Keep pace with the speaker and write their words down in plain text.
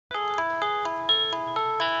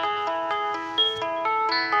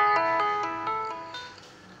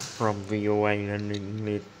From VOA Learning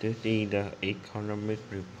English, this is the economic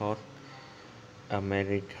report.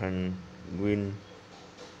 American wine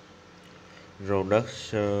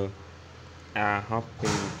producers are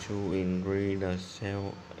hoping to increase the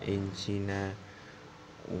sales in China,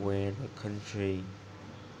 where the country's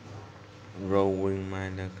growing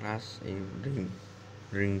middle class is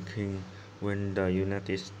drinking when the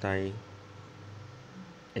United States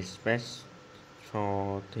expects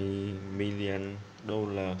 $40 billion,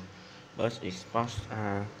 but exports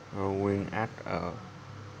are growing at a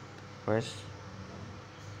pace.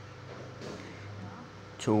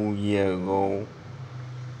 2 years ago,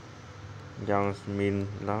 John Smith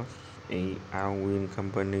launched a wine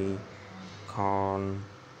company called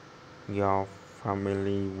Your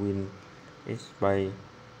Family Wine. It's based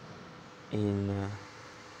in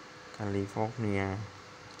California.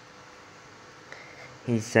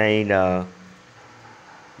 He said the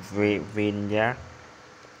vineyard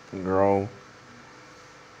grow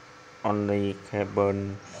only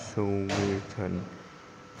carbon sugar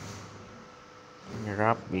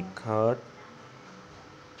rap because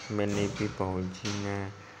many people in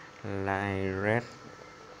China like red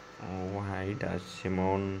wine. The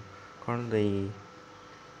small quality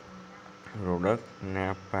product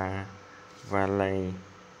Napa Valley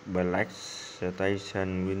Black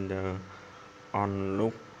Station winner on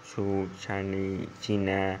look to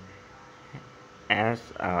China as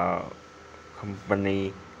a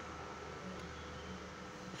company.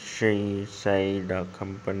 She said the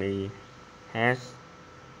company has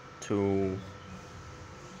to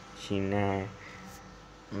China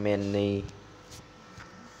many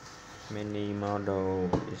model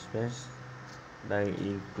specs. They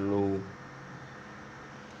include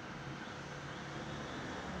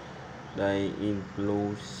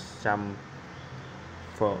some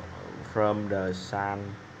from the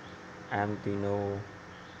San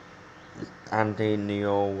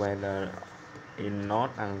Antonio weather in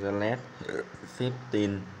Los Angeles.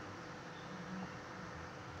 15%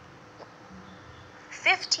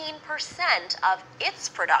 of its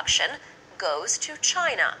production goes to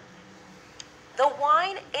China. The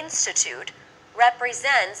Wine Institute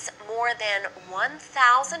represents more than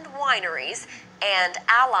 1,000 wineries and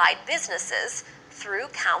allied businesses through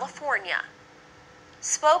California.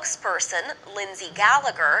 Spokesperson Lindsay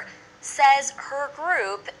Gallagher says her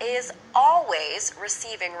group is always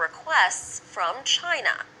receiving requests from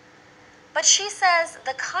China. But she says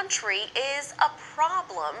the country is a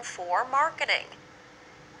problem for marketing.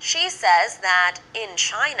 She says that in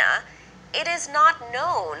China, it is not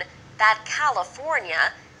known that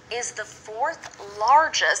California is the 4th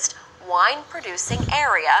largest wine-producing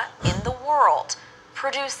area in the world,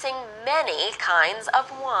 producing many kinds of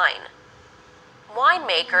wine.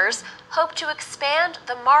 Winemakers hope to expand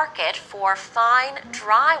the market for fine,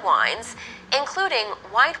 dry wines, including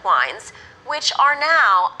white wines, which are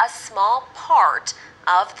now a small part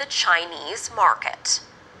of the Chinese market.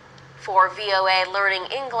 For VOA Learning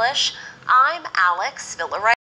English, I'm Alex Villarreal.